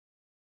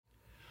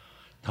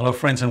Hello,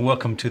 friends, and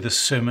welcome to the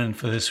sermon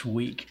for this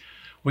week.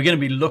 We're going to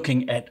be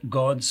looking at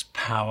God's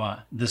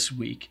power this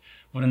week.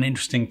 What an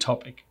interesting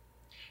topic.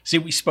 See,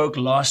 we spoke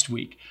last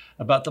week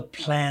about the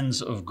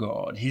plans of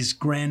God, His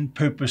grand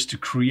purpose to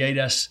create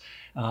us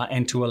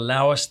and to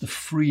allow us the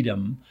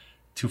freedom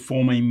to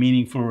form a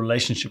meaningful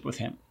relationship with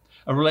Him.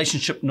 A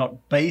relationship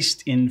not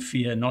based in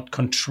fear, not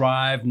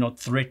contrived, not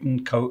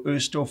threatened,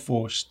 coerced, or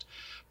forced,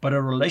 but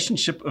a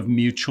relationship of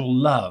mutual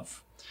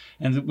love.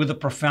 And with a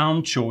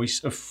profound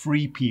choice of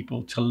free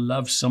people to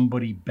love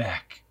somebody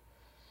back.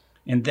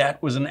 And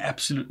that was an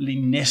absolutely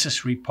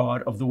necessary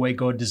part of the way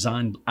God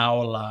designed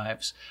our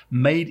lives,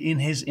 made in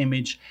His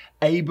image,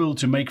 able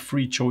to make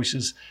free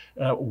choices,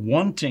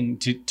 wanting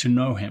to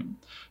know Him.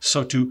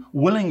 So to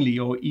willingly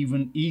or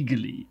even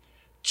eagerly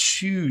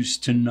choose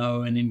to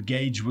know and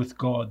engage with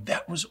God,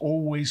 that was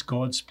always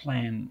God's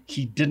plan.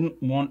 He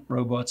didn't want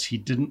robots. He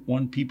didn't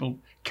want people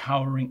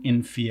cowering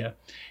in fear.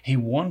 He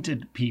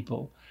wanted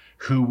people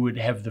who would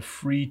have the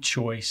free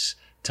choice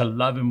to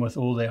love Him with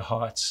all their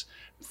hearts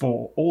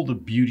for all the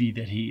beauty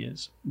that He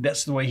is.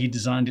 That's the way He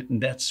designed it,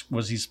 and that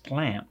was His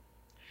plan.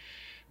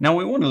 Now,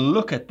 we want to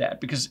look at that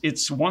because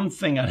it's one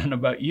thing, I don't know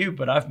about you,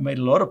 but I've made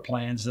a lot of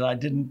plans that I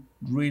didn't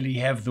really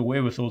have the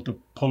wherewithal to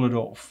pull it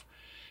off.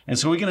 And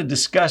so we're going to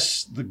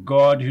discuss the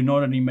God who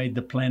not only made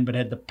the plan, but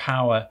had the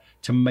power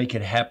to make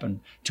it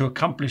happen, to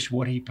accomplish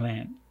what He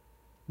planned.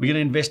 We're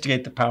going to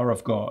investigate the power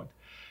of God.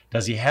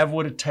 Does He have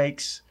what it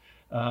takes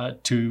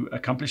to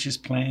accomplish His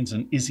plans,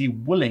 and is He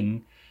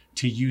willing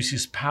to use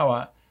His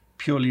power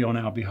purely on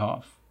our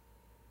behalf?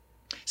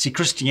 See,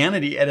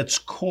 Christianity at its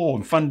core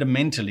and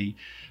fundamentally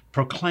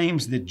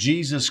proclaims that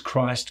Jesus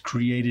Christ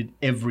created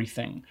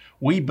everything.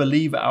 We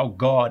believe our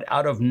God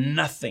out of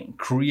nothing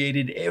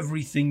created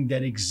everything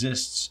that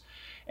exists.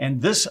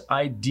 And this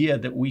idea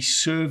that we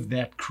serve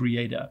that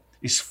Creator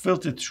is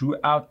filtered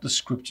throughout the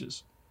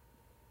Scriptures.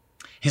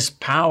 His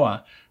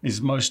power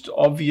is most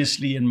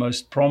obviously and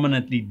most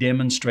prominently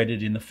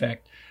demonstrated in the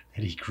fact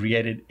that He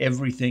created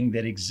everything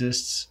that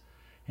exists,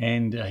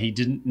 and He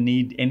didn't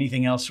need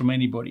anything else from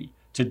anybody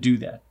to do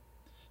that.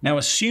 Now,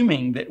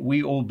 assuming that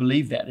we all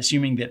believe that,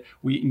 assuming that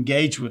we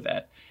engage with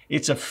that,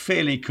 it's a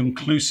fairly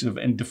conclusive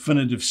and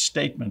definitive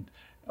statement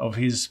of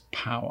His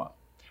power.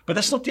 But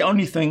that's not the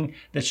only thing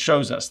that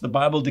shows us. The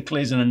Bible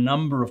declares in a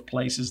number of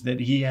places that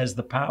He has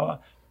the power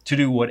to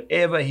do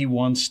whatever He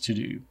wants to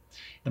do.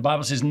 The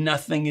Bible says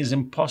nothing is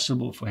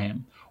impossible for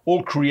Him.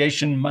 All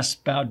creation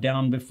must bow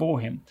down before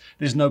Him.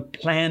 There's no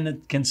plan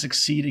that can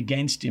succeed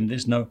against Him.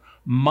 There's no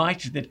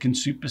might that can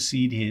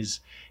supersede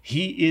His.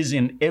 He is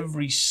in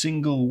every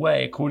single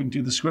way, according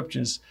to the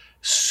Scriptures,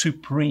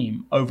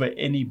 supreme over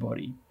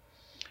anybody.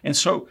 And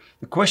so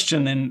the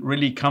question then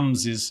really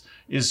comes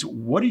is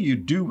what do you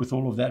do with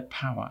all of that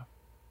power?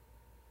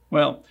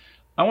 Well,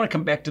 I want to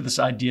come back to this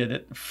idea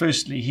that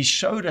firstly, He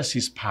showed us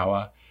His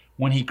power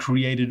when He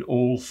created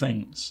all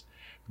things.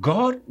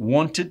 God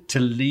wanted to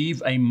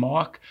leave a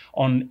mark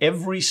on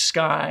every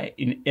sky,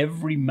 in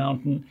every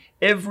mountain,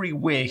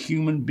 everywhere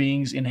human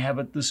beings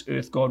inhabit this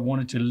earth. God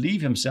wanted to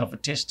leave Himself a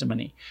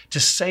testimony,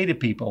 to say to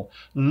people,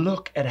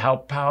 look at how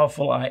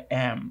powerful I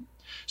am.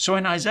 So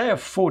in Isaiah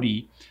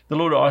 40, the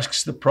Lord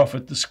asks the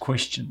prophet this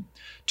question,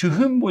 to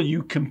whom will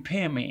you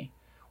compare me?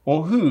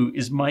 Or who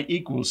is my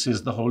equal,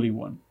 says the Holy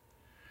One.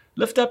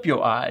 Lift up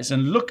your eyes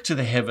and look to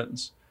the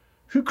heavens.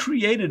 Who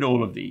created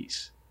all of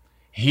these?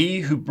 He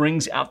who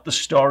brings out the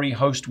starry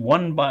host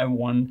one by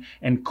one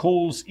and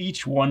calls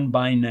each one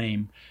by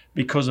name,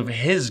 because of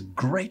His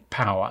great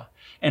power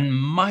and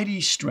mighty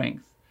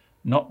strength,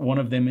 not one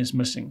of them is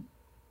missing.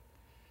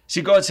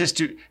 See, God says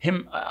to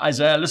him,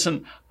 Isaiah,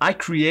 listen, I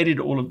created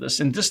all of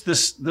this. And just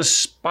this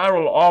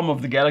spiral arm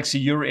of the galaxy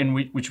you're in,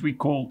 which we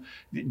call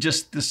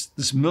just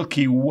this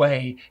Milky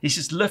Way. He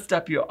says, lift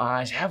up your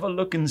eyes, have a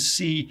look and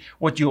see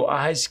what your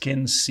eyes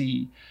can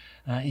see.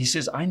 He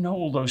says, I know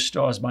all those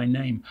stars by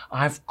name.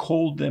 I've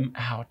called them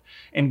out.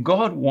 And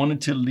God wanted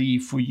to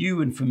leave for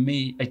you and for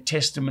me a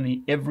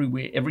testimony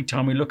everywhere. Every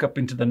time we look up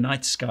into the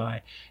night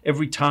sky,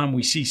 every time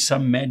we see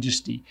some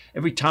majesty,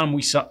 every time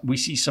we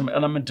see some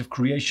element of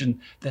creation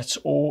that's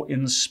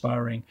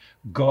awe-inspiring,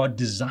 God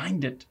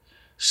designed it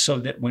so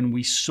that when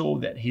we saw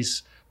that,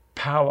 His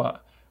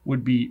power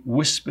would be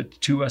whispered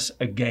to us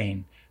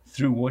again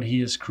through what He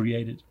has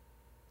created.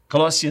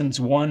 Colossians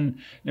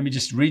 1, let me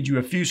just read you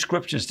a few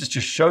scriptures just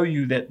to show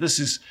you that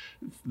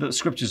the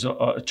scriptures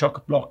are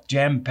chock-a-block,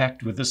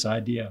 jam-packed with this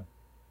idea.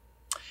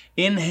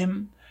 In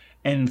Him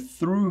and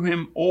through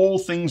Him all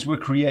things were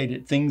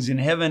created, things in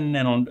heaven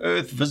and on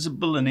earth,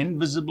 visible and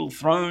invisible,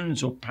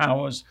 thrones or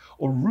powers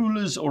or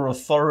rulers or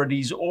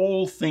authorities.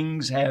 All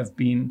things have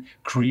been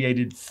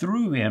created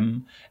through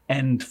Him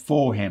and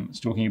for Him. It's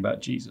talking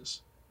about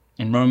Jesus.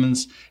 In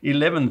Romans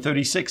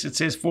 11:36, it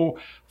says, for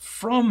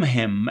from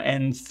Him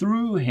and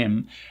through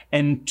Him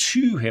and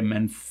to Him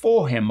and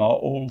for Him are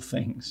all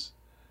things.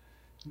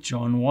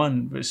 John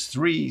 1 verse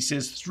 3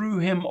 says, through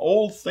Him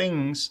all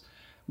things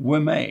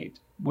were made.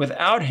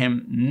 Without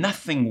Him,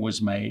 nothing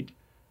was made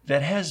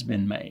that has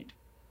been made.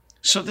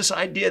 So this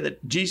idea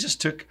that Jesus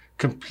took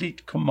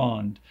complete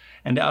command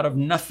and out of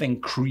nothing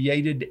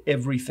created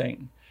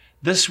everything,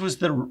 this was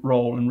the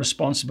role and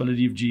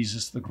responsibility of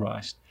Jesus the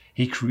Christ.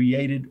 He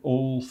created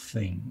all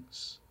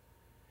things.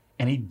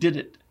 And he did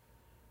it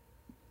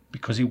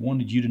because he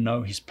wanted you to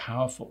know he's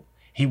powerful.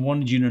 He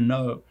wanted you to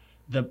know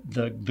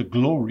the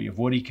glory of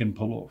what he can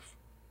pull off.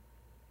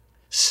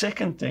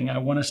 Second thing I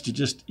want us to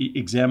just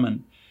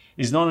examine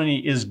is not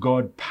only is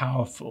God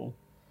powerful,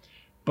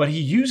 but he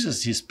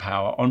uses his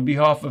power on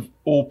behalf of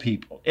all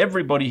people,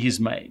 everybody he's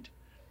made.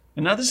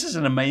 And now this is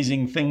an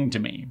amazing thing to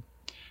me,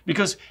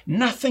 because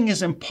nothing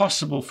is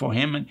impossible for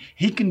him and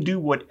he can do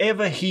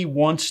whatever he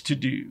wants to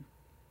do.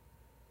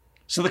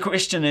 So the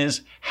question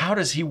is, how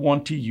does he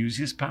want to use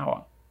his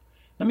power?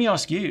 Let me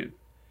ask you,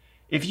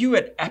 if you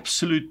had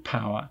absolute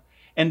power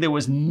and there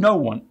was no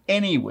one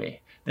anywhere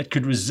that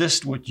could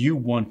resist what you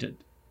wanted,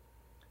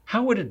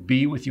 how would it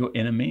be with your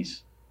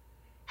enemies?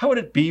 How would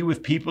it be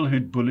with people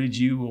who'd bullied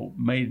you or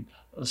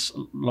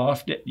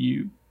laughed at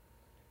you?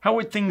 How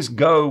would things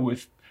go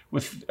with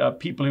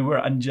people who were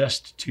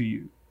unjust to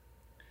you?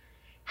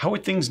 How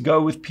would things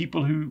go with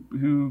people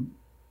who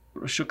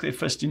shook their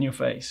fist in your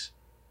face?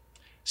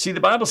 See,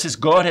 the Bible says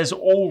God has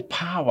all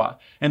power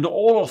and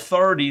all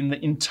authority in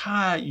the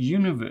entire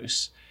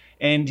universe,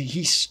 and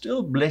he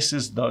still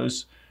blesses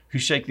those who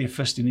shake their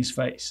fist in his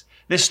face.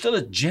 There's still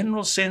a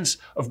general sense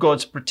of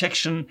God's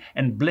protection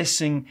and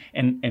blessing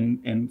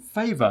and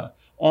favor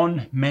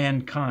on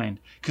mankind,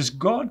 because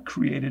God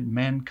created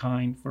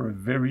mankind for a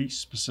very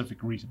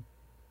specific reason.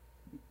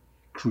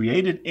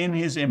 Created in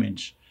his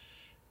image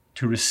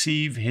to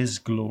receive his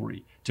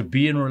glory, to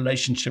be in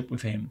relationship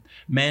with him.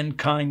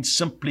 Mankind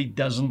simply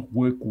doesn't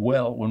work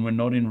well when we're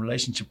not in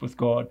relationship with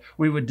God.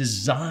 We were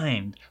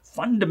designed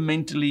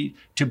fundamentally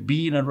to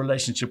be in a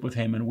relationship with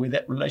him, and where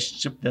that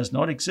relationship does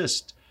not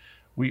exist,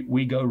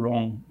 we go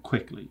wrong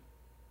quickly.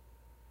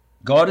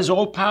 God is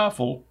all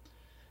powerful.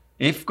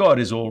 If God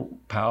is all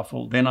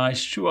powerful, then I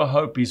sure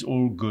hope he's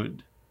all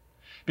good.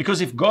 Because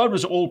if God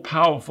was all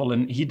powerful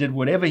and he did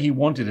whatever he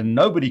wanted and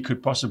nobody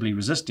could possibly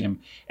resist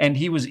him, and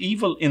he was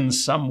evil in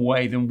some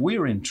way, then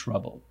we're in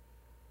trouble.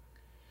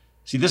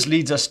 See, this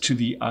leads us to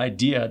the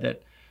idea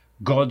that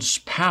God's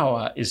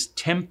power is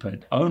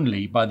tempered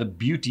only by the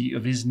beauty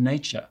of his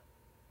nature.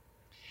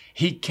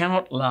 He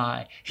cannot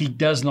lie. He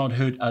does not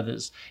hurt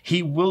others.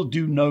 He will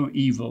do no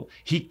evil.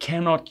 He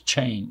cannot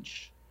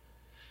change.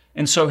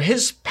 And so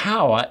his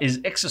power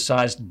is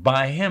exercised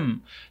by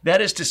him.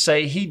 That is to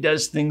say, he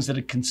does things that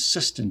are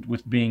consistent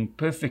with being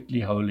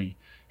perfectly holy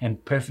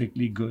and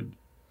perfectly good.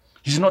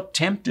 He's not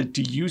tempted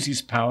to use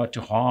his power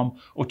to harm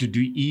or to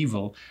do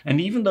evil.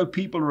 And even though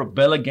people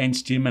rebel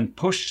against him and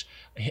push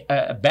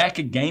back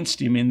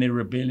against him in their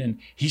rebellion,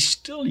 he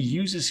still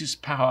uses his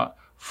power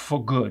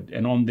for good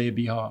and on their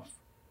behalf.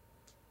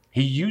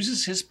 He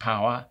uses his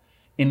power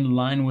in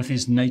line with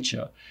his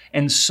nature.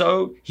 And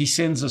so he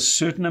sends a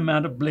certain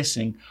amount of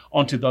blessing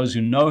onto those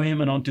who know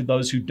him and onto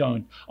those who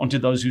don't, onto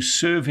those who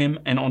serve him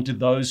and onto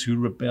those who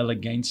rebel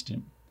against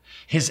him.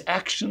 His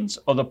actions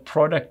are the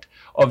product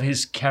of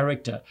his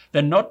character.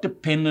 They're not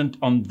dependent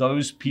on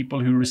those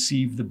people who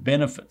receive the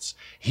benefits.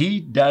 He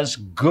does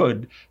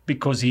good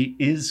because he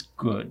is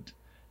good,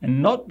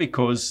 and not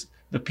because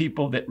the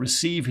people that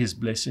receive his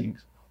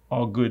blessings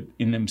are good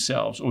in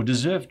themselves or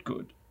deserved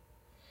good.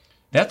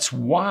 That's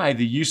why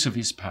the use of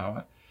his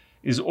power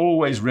is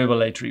always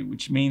revelatory,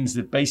 which means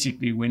that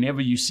basically whenever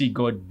you see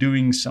God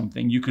doing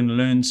something, you can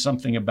learn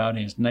something about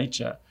his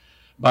nature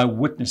by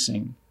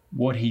witnessing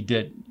what he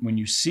did. When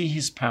you see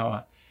his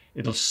power,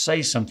 it'll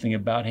say something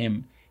about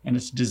him, and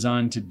it's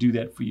designed to do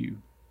that for you.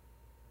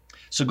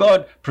 So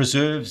God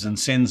preserves and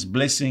sends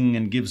blessing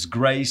and gives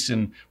grace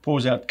and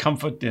pours out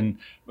comfort and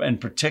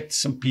protects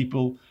some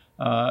people.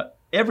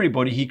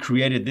 Everybody he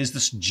created, there's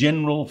this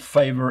general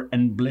favor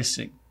and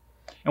blessing.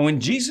 And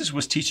when Jesus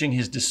was teaching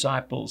his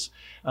disciples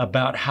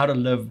about how to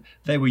live,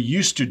 they were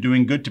used to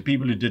doing good to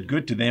people who did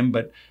good to them,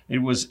 but it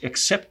was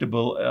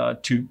acceptable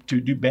to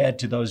do bad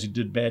to those who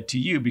did bad to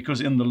you,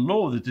 because in the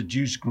law that the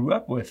Jews grew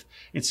up with,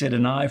 it said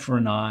an eye for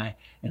an eye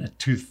and a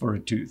tooth for a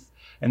tooth.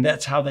 And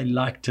that's how they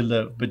liked to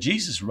live. But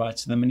Jesus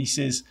writes to them and he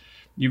says,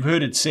 you've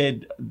heard it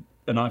said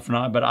an eye for an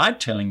eye, but I'm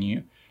telling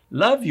you,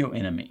 love your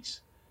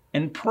enemies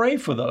and pray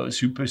for those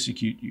who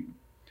persecute you,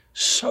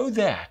 so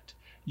that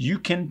you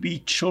can be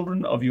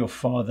children of your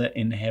Father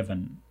in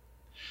heaven.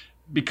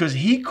 Because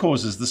he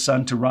causes the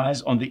sun to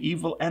rise on the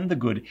evil and the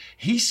good.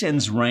 He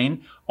sends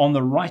rain on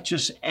the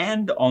righteous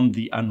and on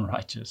the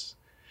unrighteous.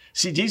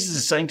 See, Jesus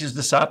is saying to his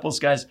disciples,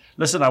 guys,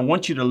 listen, I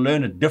want you to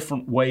learn a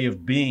different way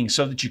of being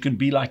so that you can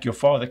be like your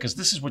Father, because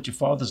this is what your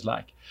Father's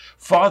like.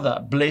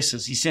 Father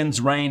blesses. He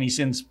sends rain. He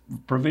sends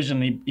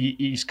provision.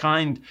 He's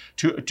kind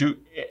to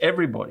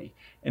everybody,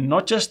 and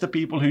not just the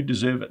people who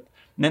deserve it.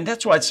 And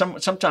that's why it's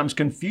sometimes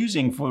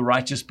confusing for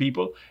righteous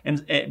people,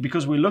 and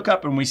because we look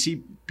up and we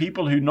see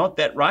people who are not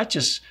that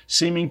righteous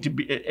seeming to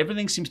be,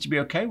 everything seems to be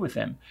okay with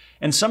them.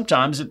 And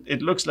sometimes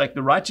it looks like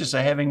the righteous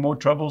are having more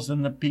troubles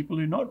than the people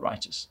who are not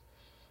righteous.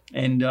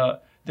 And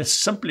that's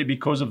simply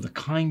because of the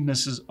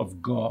kindnesses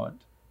of God.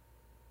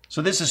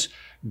 So this is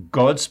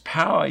God's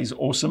power. He's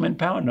awesome in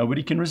power.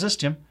 Nobody can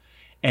resist him.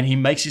 And he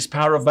makes his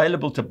power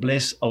available to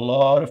bless a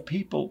lot of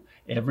people,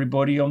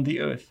 everybody on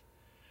the earth.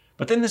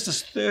 But then there's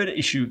this third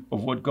issue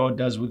of what God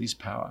does with his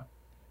power.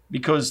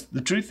 Because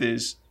the truth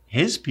is,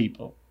 his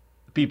people,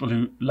 the people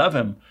who love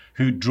him,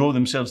 who draw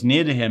themselves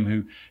near to him,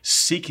 who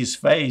seek his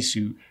face,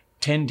 who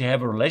tend to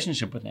have a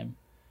relationship with him,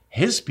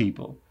 his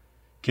people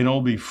can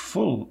all be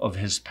full of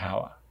his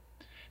power.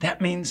 That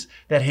means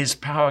that his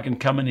power can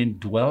come and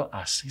indwell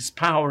us. His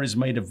power is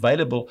made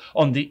available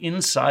on the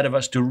inside of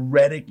us to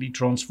radically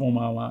transform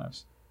our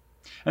lives.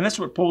 And that's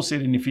what Paul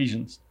said in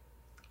Ephesians.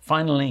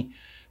 Finally,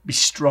 be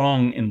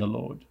strong in the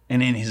Lord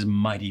and in his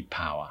mighty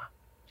power.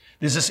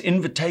 There's this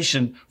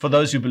invitation for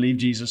those who believe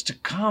Jesus to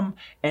come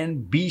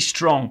and be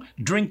strong,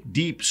 drink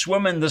deep,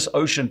 swim in this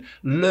ocean,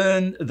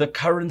 learn the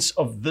currents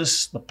of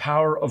this, the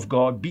power of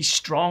God. Be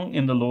strong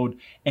in the Lord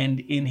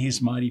and in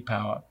his mighty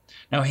power.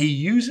 Now, he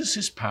uses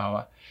his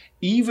power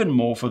even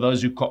more for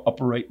those who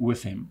cooperate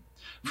with him,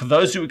 for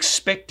those who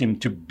expect him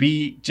to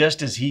be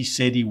just as he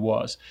said he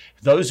was,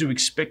 those who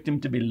expect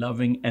him to be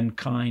loving and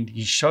kind.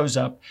 He shows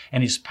up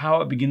and his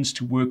power begins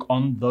to work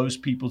on those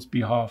people's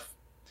behalf.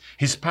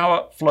 His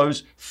power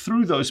flows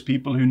through those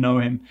people who know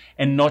him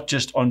and not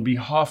just on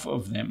behalf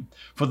of them.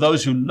 For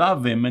those who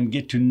love him and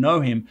get to know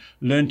him,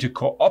 learn to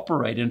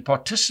cooperate and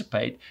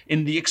participate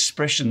in the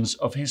expressions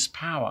of his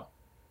power.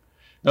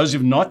 Those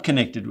who've not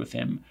connected with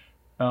him,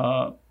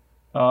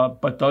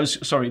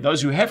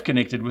 those who have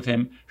connected with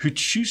him, who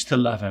choose to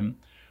love him,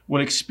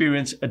 will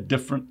experience a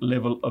different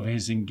level of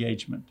his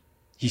engagement.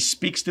 He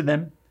speaks to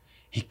them,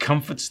 he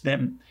comforts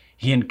them,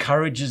 he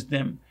encourages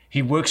them,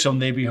 he works on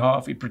their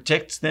behalf, he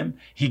protects them,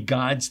 he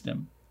guides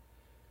them.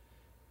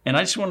 And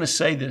I just want to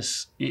say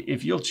this,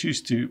 if you'll choose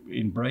to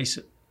embrace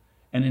it,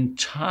 an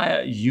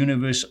entire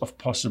universe of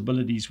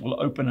possibilities will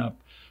open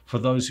up for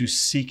those who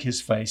seek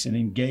his face and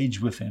engage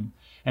with him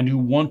and who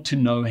want to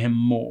know him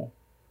more.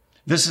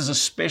 This is a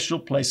special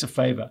place of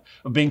favor,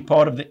 of being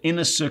part of the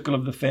inner circle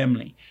of the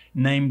family,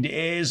 named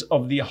heirs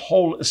of the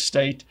whole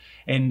estate,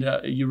 and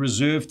you're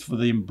reserved for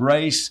the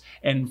embrace,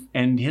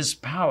 and his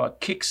power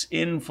kicks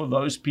in for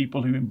those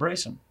people who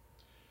embrace him.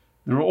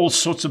 There are all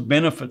sorts of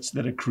benefits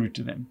that accrue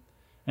to them.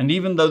 And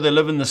even though they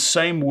live in the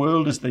same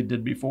world as they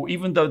did before,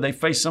 even though they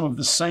face some of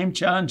the same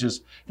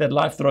challenges that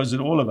life throws at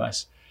all of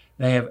us,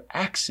 they have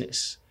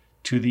access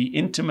to the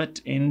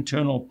intimate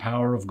internal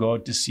power of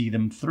God to see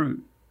them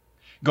through.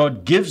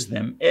 God gives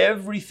them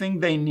everything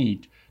they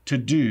need to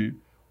do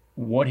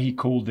what he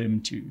called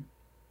them to.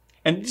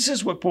 And this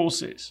is what Paul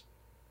says.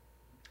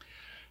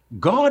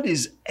 God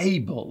is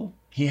able,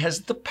 he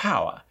has the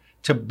power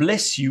to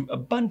bless you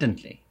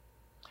abundantly,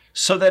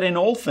 so that in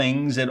all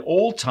things, at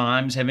all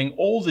times, having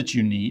all that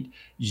you need,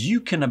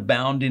 you can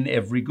abound in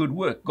every good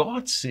work.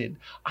 God said,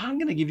 I'm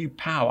going to give you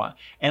power,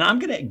 and I'm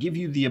going to give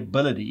you the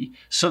ability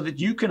so that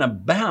you can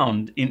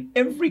abound in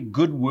every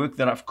good work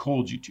that I've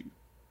called you to.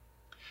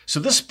 So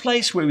this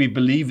place where we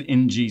believe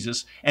in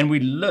Jesus and we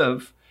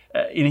live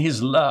in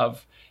his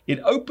love,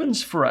 it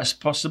opens for us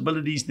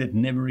possibilities that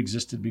never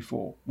existed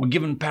before. We're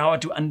given power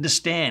to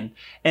understand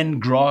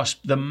and grasp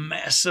the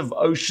massive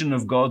ocean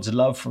of God's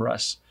love for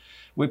us.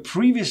 Where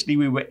previously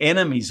we were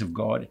enemies of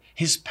God,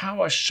 his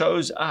power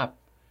shows up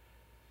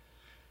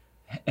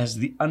as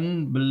the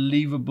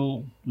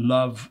unbelievable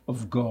love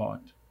of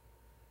God.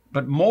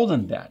 But more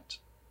than that,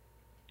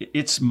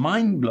 it's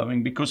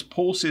mind-blowing because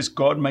Paul says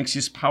God makes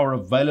his power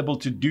available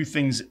to do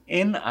things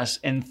in us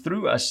and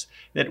through us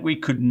that we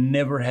could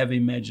never have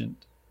imagined.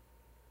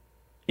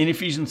 In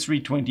Ephesians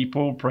 3:20,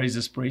 Paul prays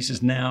this prayer. He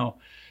says, now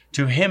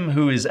to him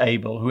who is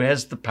able, who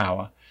has the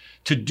power,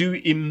 to do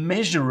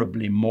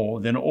immeasurably more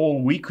than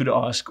all we could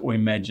ask or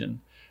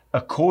imagine,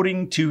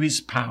 according to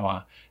his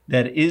power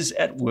that is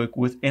at work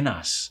within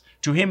us.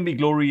 To him be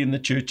glory in the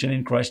church and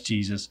in Christ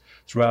Jesus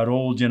throughout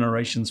all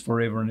generations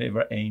forever and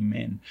ever.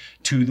 Amen.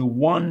 To the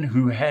one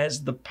who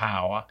has the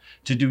power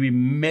to do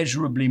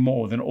immeasurably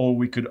more than all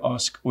we could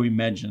ask or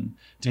imagine.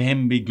 To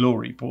him be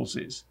glory, Paul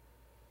says.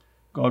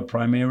 God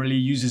primarily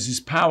uses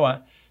his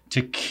power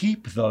to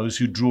keep those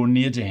who draw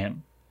near to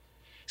him.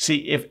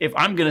 See, if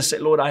I'm going to say,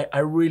 Lord, I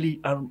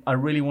really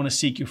want to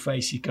seek your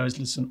face, he goes,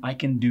 listen, I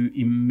can do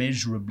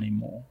immeasurably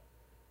more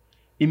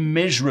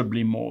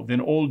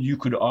than all you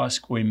could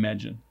ask or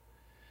imagine.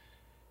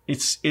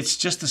 It's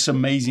just this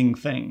amazing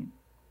thing.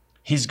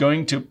 He's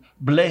going to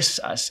bless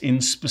us in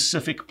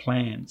specific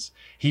plans.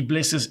 He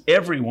blesses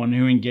everyone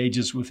who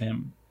engages with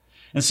him.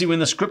 And see, when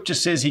the scripture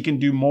says he can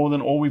do more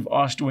than all we've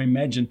asked or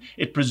imagined,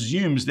 it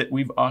presumes that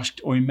we've asked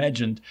or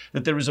imagined,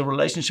 that there is a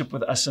relationship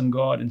with us and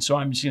God. And so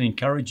I'm just going to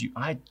encourage you,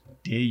 I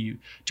dare you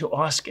to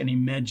ask and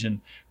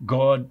imagine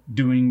God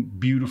doing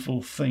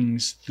beautiful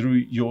things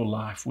through your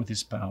life with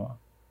his power.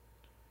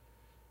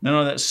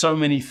 Now, there's so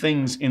many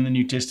things in the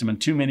New Testament,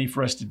 too many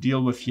for us to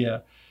deal with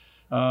here,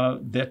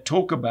 that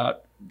talk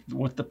about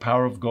what the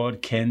power of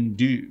God can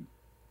do.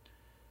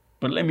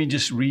 But let me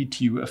just read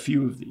to you a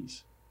few of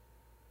these.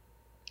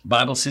 The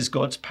Bible says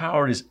God's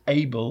power is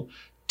able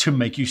to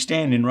make you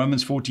stand in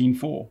Romans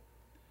 14:4.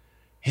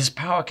 His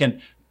power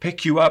can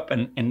pick you up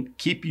and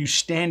keep you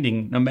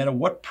standing no matter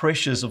what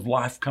pressures of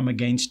life come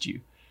against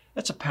you.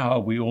 That's a power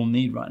we all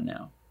need right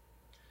now.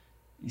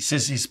 He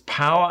says his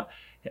power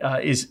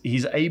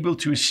he's able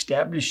to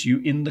establish you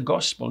in the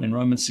gospel in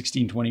Romans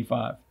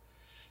 16:25.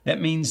 That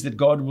means that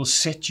God will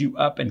set you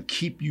up and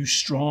keep you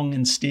strong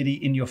and steady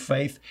in your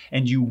faith,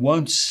 and you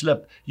won't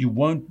slip, you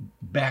won't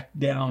back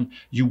down,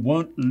 you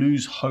won't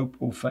lose hope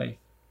or faith.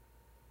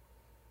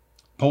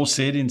 Paul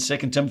said in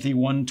 2 Timothy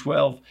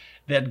 1:12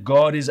 that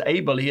God is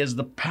able, he has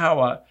the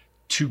power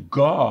to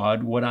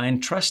guard what I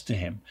entrust to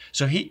him.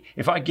 So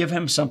if I give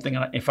him something,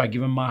 if I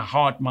give him my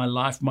heart, my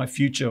life, my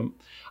future,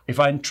 if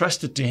I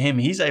entrust it to him,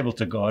 he's able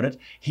to guard it.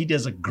 He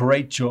does a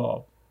great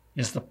job. He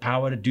has the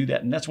power to do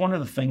that. And that's one of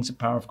the things the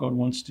power of God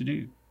wants to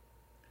do.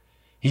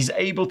 He's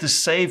able to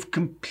save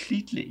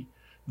completely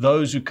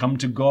those who come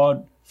to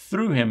God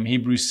through him,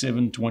 Hebrews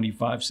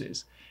 7:25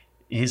 says.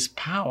 His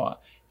power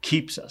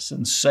keeps us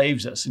and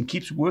saves us and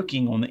keeps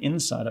working on the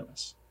inside of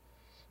us.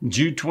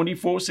 Jude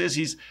 24 says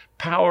his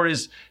power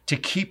is to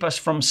keep us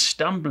from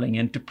stumbling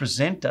and to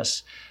present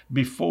us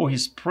before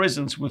his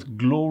presence with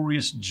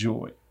glorious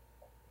joy.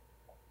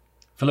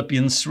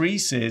 Philippians 3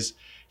 says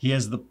he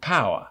has the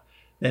power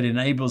that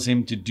enables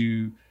him to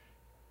do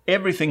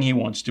everything he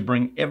wants, to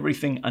bring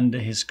everything under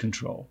his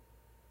control.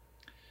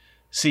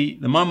 See,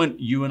 the moment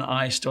you and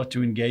I start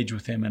to engage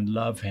with him and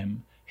love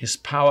him, his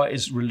power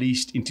is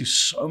released into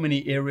so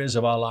many areas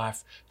of our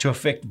life to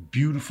affect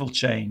beautiful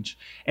change.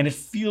 And it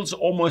feels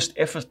almost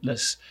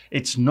effortless.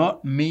 It's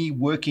not me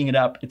working it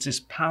up. It's his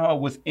power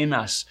within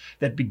us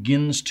that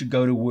begins to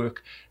go to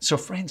work. So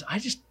friends, I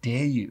just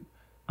dare you.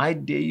 I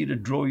dare you to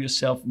draw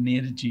yourself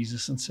near to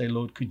Jesus and say,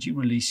 Lord, could you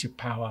release your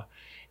power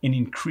in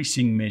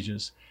increasing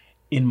measures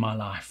in my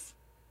life?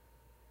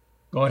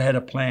 God had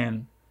a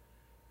plan,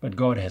 but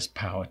God has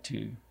power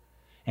too.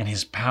 And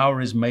his power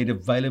is made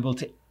available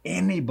to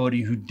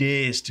anybody who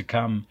dares to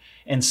come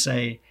and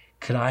say,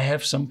 could I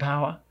have some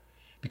power?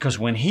 Because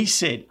when he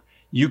said,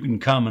 you can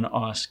come and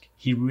ask,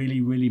 he really,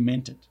 really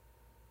meant it.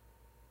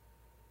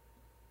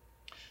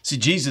 See,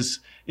 Jesus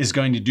is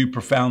going to do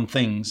profound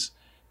things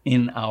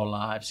in our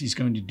lives. He's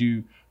going to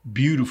do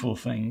beautiful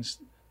things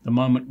the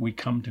moment we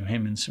come to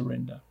him in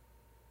surrender.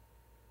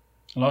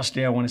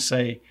 Lastly, I want to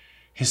say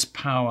his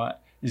power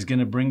is going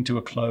to bring to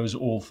a close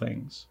all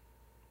things.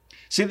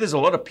 See, there's a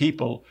lot of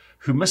people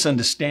who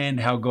misunderstand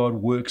how God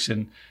works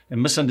and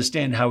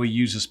misunderstand how he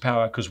uses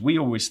power, because we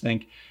always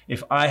think,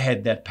 if I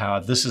had that power,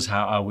 this is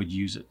how I would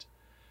use it.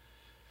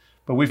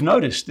 But we've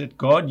noticed that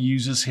God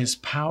uses his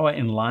power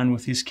in line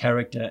with his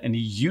character, and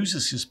he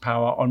uses his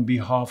power on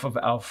behalf of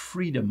our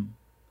freedom.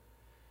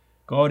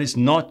 God is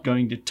not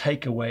going to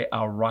take away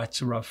our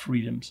rights or our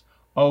freedoms.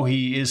 Oh,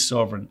 he is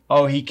sovereign.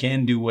 Oh, he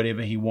can do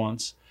whatever he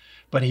wants.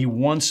 But he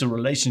wants a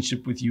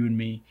relationship with you and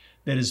me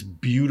that is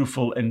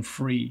beautiful and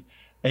free.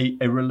 A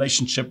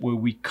relationship where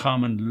we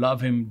come and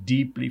love him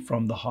deeply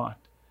from the heart.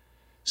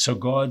 So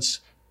God's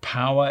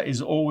power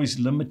is always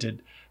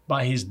limited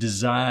by his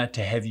desire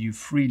to have you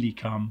freely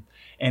come,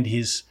 and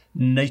his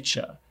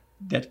nature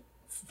that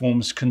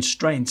forms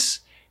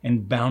constraints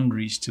and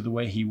boundaries to the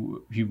way he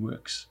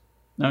works.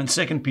 Now in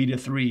 2 Peter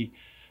 3,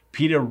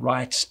 Peter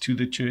writes to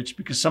the church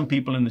because some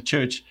people in the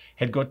church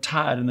had got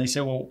tired and they say,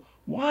 well,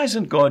 why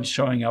isn't God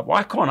showing up?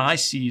 Why can't I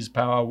see his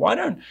power? Why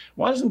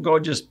doesn't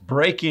God just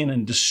break in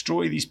and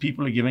destroy these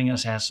people who are giving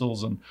us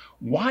hassles? And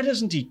why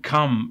doesn't he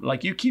come?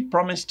 Like, you keep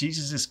promising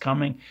Jesus is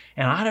coming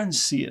and I don't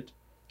see it.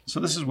 So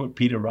this is what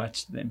Peter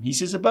writes to them. He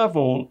says, above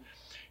all,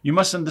 you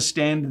must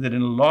understand that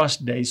in the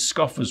last days,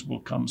 scoffers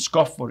will come,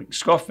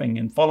 scoffing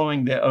and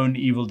following their own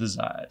evil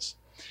desires.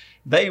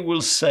 They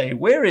will say,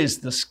 where is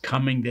this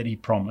coming that he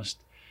promised?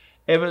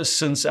 Ever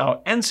since our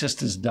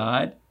ancestors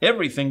died,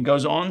 everything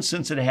goes on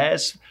since it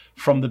has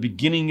from the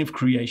beginning of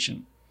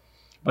creation.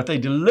 But they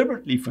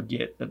deliberately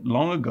forget that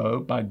long ago,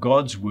 by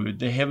God's word,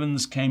 the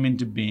heavens came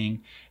into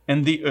being,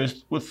 and the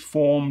earth was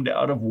formed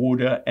out of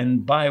water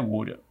and by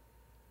water.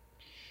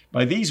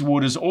 By these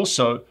waters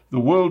also, the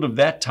world of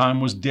that time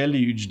was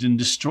deluged and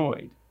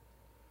destroyed.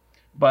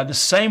 By the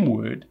same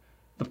word,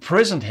 the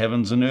present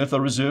heavens and earth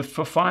are reserved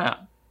for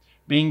fire,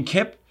 being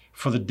kept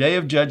for the day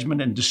of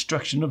judgment and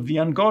destruction of the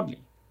ungodly.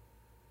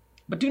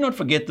 But do not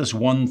forget this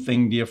one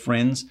thing, dear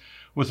friends.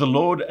 With the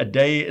Lord, a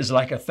day is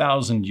like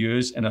 1,000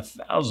 years, and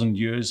 1,000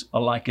 years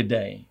are like a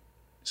day.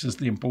 This is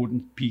the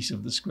important piece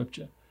of the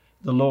scripture.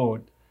 The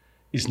Lord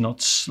is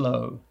not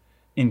slow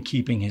in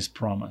keeping his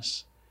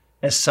promise,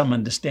 as some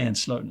understand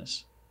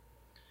slowness.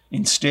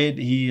 Instead,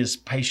 he is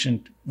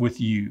patient with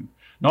you,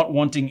 not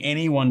wanting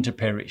anyone to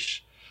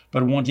perish,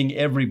 but wanting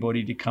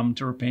everybody to come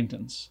to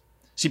repentance.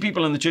 See,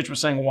 people in the church were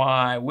saying,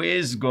 why?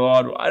 Where's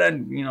God?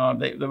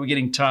 They were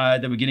getting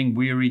tired. They were getting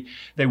weary.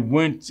 They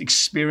weren't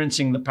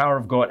experiencing the power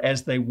of God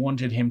as they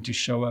wanted him to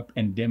show up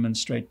and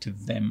demonstrate to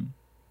them.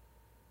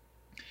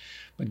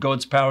 But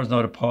God's power is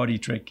not a party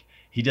trick.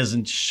 He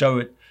doesn't show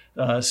it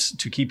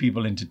to keep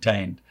people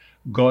entertained.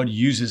 God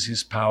uses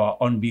his power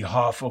on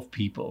behalf of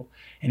people,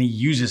 and he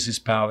uses his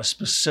power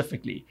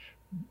specifically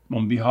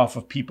on behalf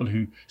of people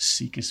who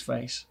seek his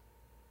face.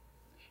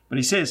 But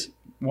he says,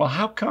 well,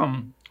 how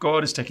come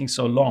God is taking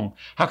so long?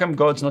 How come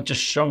God's not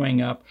just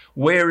showing up?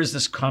 Where is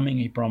this coming,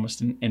 he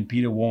promised? And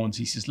Peter warns,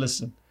 he says,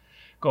 listen,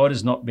 God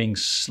is not being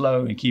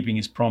slow in keeping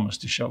his promise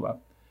to show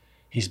up.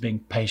 He's being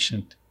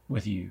patient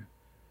with you.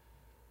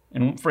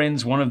 And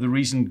friends, one of the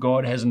reasons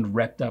God hasn't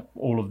wrapped up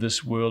all of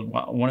this world,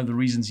 one of the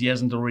reasons he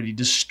hasn't already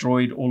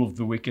destroyed all of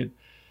the wicked,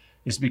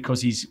 is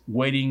because he's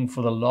waiting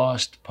for the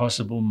last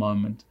possible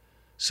moment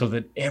so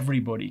that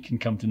everybody can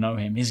come to know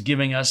him. He's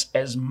giving us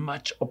as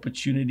much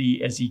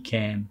opportunity as he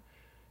can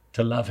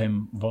to love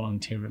him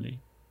voluntarily.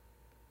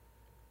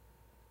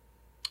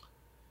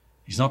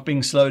 He's not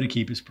being slow to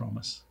keep his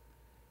promise.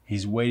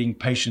 He's waiting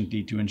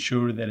patiently to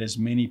ensure that as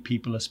many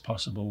people as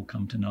possible will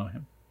come to know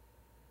him.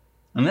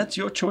 And that's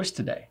your choice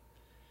today.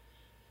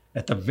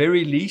 At the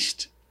very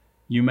least,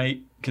 you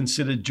may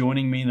consider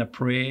joining me in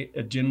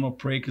a general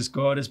prayer, because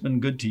God has been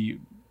good to you.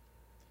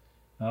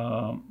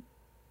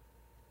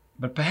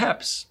 But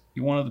perhaps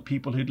you're one of the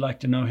people who'd like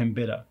to know him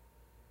better.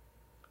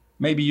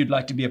 Maybe you'd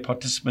like to be a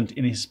participant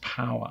in his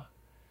power.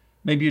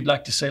 Maybe you'd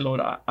like to say,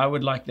 Lord, I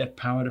would like that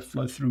power to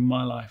flow through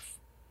my life.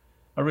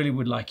 I really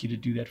would like you to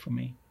do that for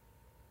me.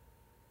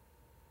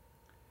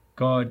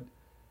 God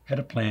had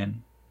a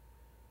plan,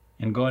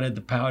 and God had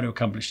the power to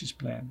accomplish his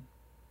plan.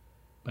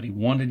 But he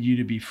wanted you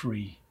to be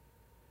free,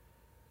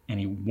 and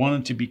he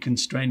wanted to be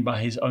constrained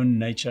by his own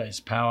nature. His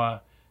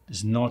power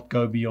does not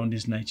go beyond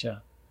his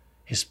nature.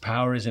 His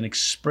power is an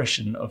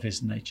expression of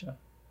his nature.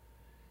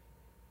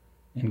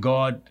 And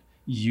God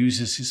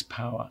uses his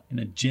power in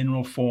a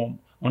general form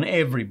on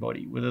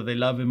everybody, whether they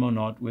love him or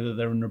not, whether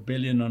they're in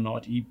rebellion or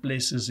not. He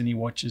blesses and he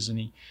watches and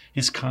he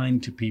is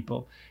kind to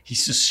people. He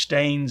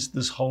sustains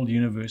this whole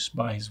universe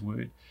by his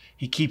word.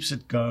 He keeps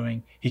it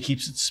going. He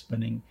keeps it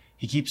spinning.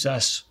 He keeps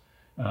us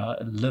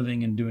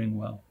living and doing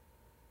well.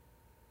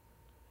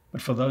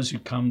 But for those who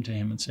come to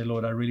him and say,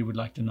 Lord, I really would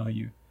like to know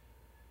you,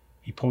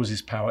 he pours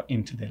his power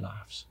into their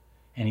lives,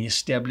 and he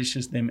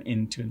establishes them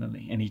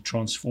internally, and he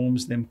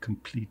transforms them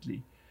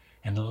completely.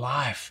 And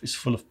life is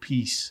full of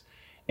peace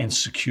and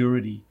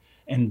security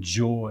and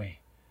joy.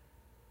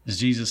 As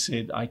Jesus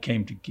said, I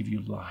came to give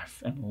you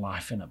life, and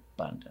life in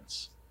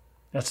abundance.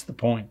 That's the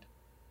point.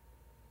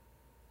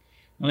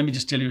 Now, let me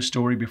just tell you a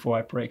story before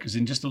I pray, because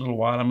in just a little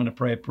while I'm going to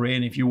pray a prayer.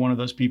 And if you're one of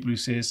those people who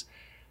says,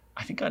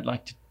 I think I'd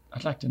like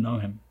to know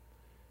him,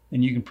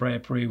 then you can pray a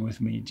prayer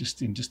with me in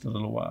just a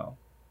little while.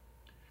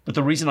 But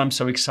the reason I'm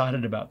so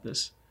excited about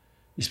this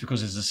is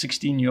because as a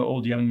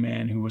 16-year-old young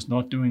man who was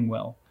not doing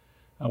well,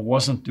 I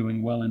wasn't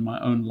doing well in my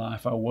own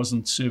life. I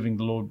wasn't serving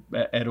the Lord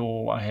at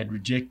all. I had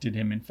rejected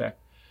him, in fact.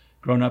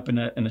 Grown up in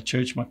a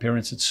church my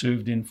parents had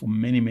served in for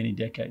many, many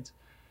decades.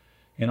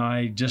 And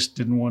I just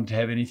didn't want to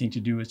have anything to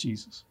do with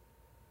Jesus.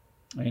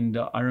 And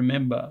I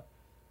remember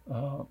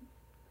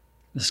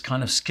this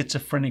kind of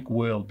schizophrenic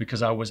world,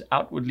 because I was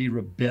outwardly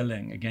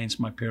rebelling against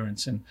my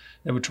parents, and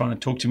they were trying to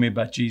talk to me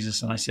about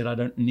Jesus, and I said, I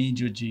don't need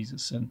your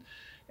Jesus,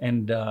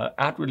 and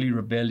outwardly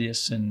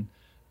rebellious and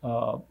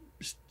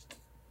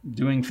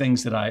doing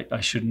things that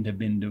I shouldn't have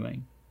been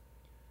doing.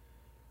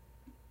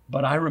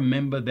 But I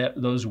remember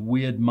those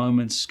weird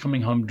moments,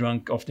 coming home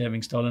drunk after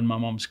having stolen my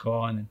mom's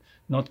car and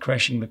not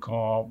crashing the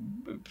car,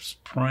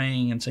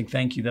 praying and saying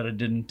thank you that I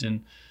didn't,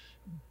 and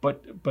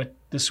but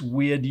this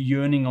weird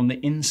yearning on the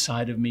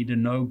inside of me to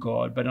know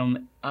God, but on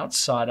the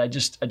outside, I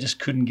just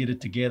couldn't get it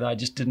together. I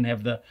just didn't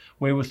have the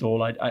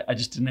wherewithal. I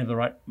just didn't have the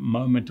right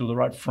moment or the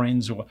right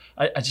friends, or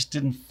I just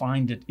didn't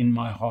find it in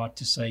my heart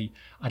to say,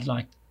 I'd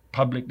like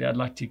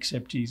to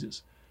accept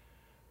Jesus.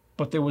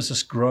 But there was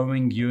this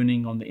growing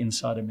yearning on the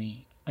inside of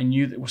me. I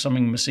knew there was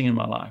something missing in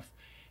my life,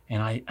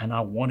 and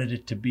I wanted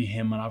it to be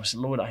him. And I was,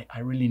 Lord, I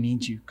really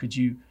need you. Could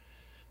you?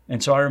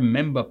 And so I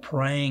remember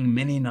praying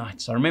many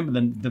nights. I remember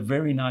the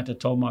very night I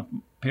told my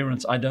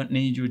parents, I don't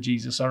need you,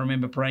 Jesus. I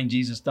remember praying,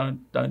 Jesus,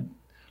 don't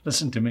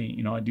listen to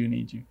me. I do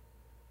need you.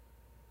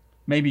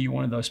 Maybe you're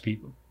one of those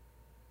people.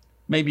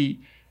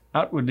 Maybe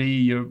outwardly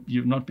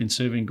you've not been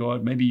serving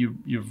God. Maybe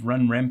you've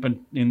run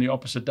rampant in the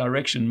opposite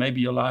direction. Maybe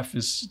your life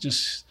has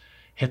just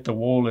hit the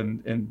wall,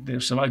 and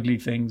there's some ugly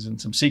things and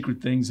some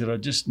secret things that are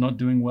just not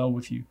doing well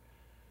with you.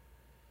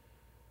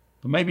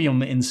 But maybe on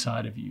the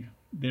inside of you,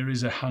 there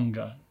is a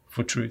hunger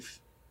for truth.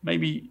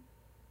 Maybe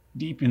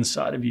deep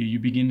inside of you,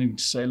 you're beginning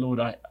to say, Lord,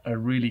 I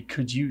really,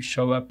 could you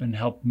show up and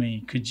help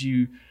me? Could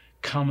you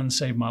come and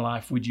save my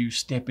life? Would you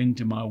step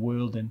into my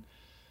world, and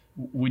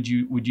would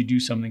you do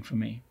something for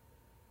me?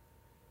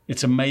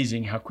 It's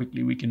amazing how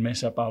quickly we can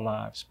mess up our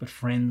lives. But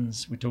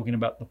friends, we're talking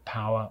about the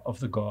power of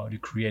the God who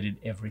created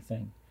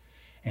everything.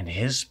 And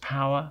his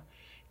power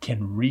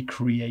can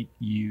recreate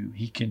you.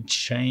 He can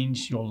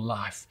change your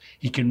life.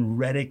 He can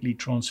radically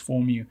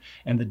transform you.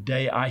 And the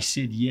day I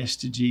said yes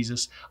to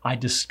Jesus, I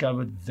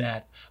discovered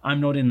that I'm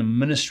not in the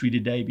ministry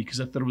today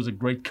because I thought it was a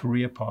great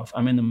career path.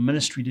 I'm in the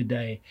ministry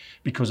today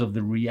because of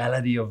the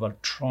reality of a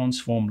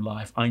transformed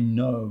life. I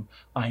know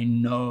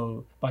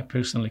by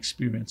personal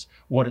experience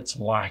what it's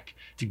like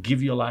to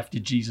give your life to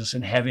Jesus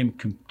and have him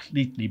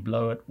completely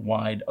blow it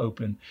wide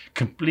open,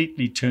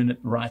 completely turn it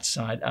right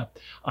side up.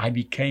 I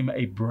became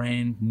a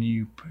brand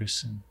new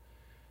person.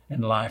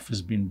 And life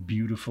has been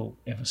beautiful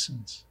ever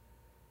since.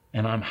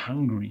 And I'm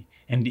hungry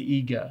and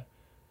eager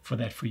for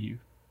that for you.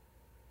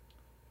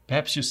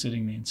 Perhaps you're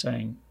sitting there and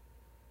saying,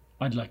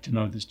 I'd like to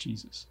know this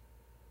Jesus.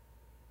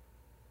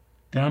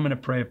 Then I'm going to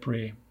pray a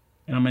prayer,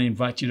 and I'm going to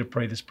invite you to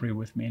pray this prayer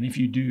with me. And if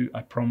you do,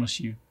 I promise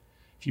you,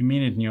 if you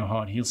mean it in your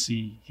heart, He'll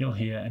see, He'll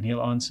hear, and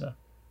He'll answer.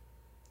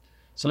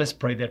 So let's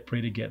pray that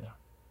prayer together.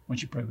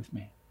 Won't you pray with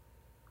me?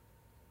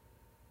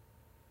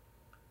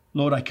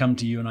 Lord, I come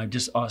to you and I'm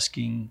just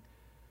asking,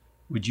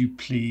 would you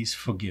please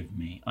forgive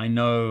me? I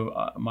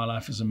know my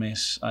life is a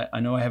mess. I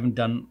know I haven't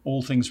done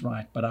all things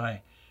right, but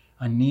I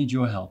need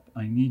your help.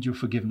 I need your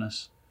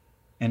forgiveness.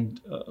 And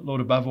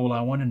Lord, above all,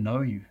 I want to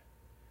know you.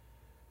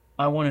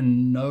 I want to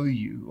know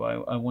you.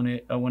 I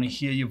want to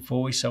hear your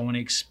voice. I want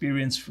to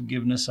experience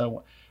forgiveness. I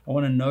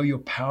want to know your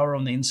power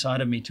on the inside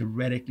of me to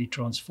radically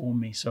transform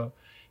me. So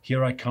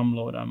here I come,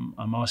 Lord.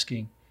 I'm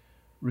asking,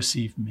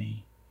 receive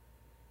me,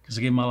 because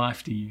I give my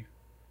life to you.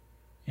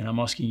 And I'm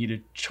asking you to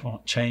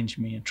change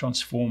me and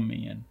transform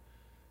me and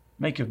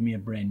make of me a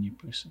brand new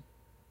person.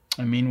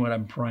 I mean what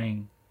I'm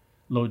praying,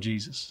 Lord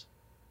Jesus.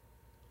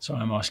 So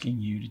I'm asking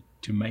you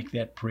to make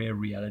that prayer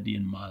reality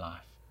in my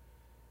life.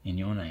 In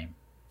your name,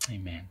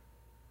 amen.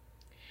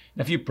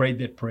 Now, if you prayed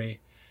that prayer,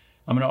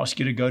 I'm going to ask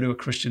you to go to a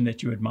Christian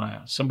that you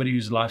admire, somebody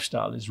whose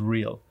lifestyle is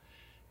real.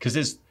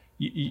 Because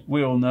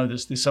we all know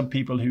this. There's some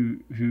people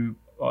who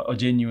are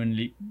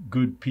genuinely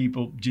good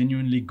people,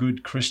 genuinely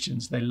good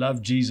Christians. They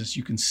love Jesus.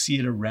 You can see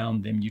it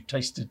around them. You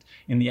taste it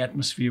in the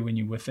atmosphere when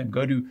you're with them.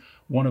 Go to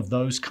one of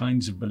those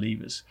kinds of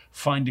believers.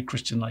 Find a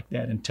Christian like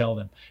that and tell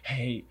them,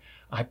 hey,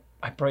 I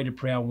prayed a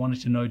prayer. I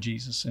wanted to know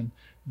Jesus, and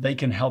they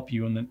can help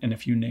you in a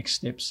few next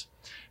steps.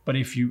 But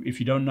if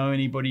you don't know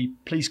anybody,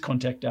 please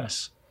contact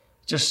us.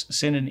 Just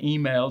send an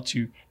email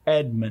to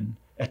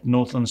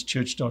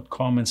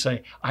admin@northlandschurch.com and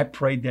say, I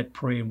prayed that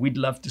prayer, and we'd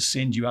love to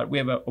send you out. We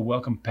have a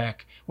welcome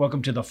pack.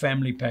 Welcome to the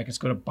family pack. It's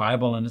got a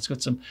Bible, and it's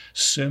got some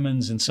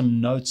sermons and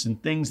some notes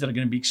and things that are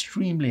going to be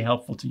extremely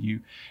helpful to you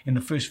in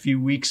the first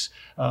few weeks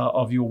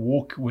of your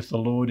walk with the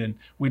Lord. And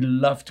we'd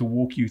love to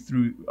walk you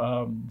through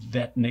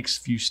that next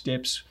few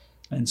steps.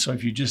 And so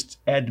if you just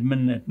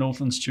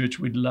admin@Northlands Church,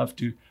 we'd love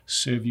to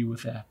serve you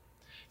with that.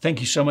 Thank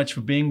you so much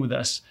for being with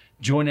us.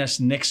 Join us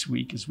next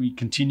week as we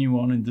continue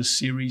on in this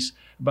series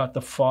about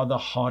the Father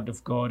heart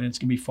of God. And it's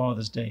going to be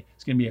Father's Day.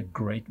 It's going to be a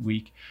great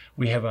week.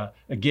 We have a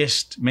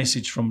guest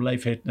message from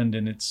Leif Hetland,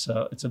 and it's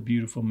a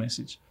beautiful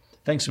message.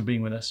 Thanks for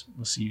being with us.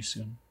 We'll see you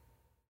soon.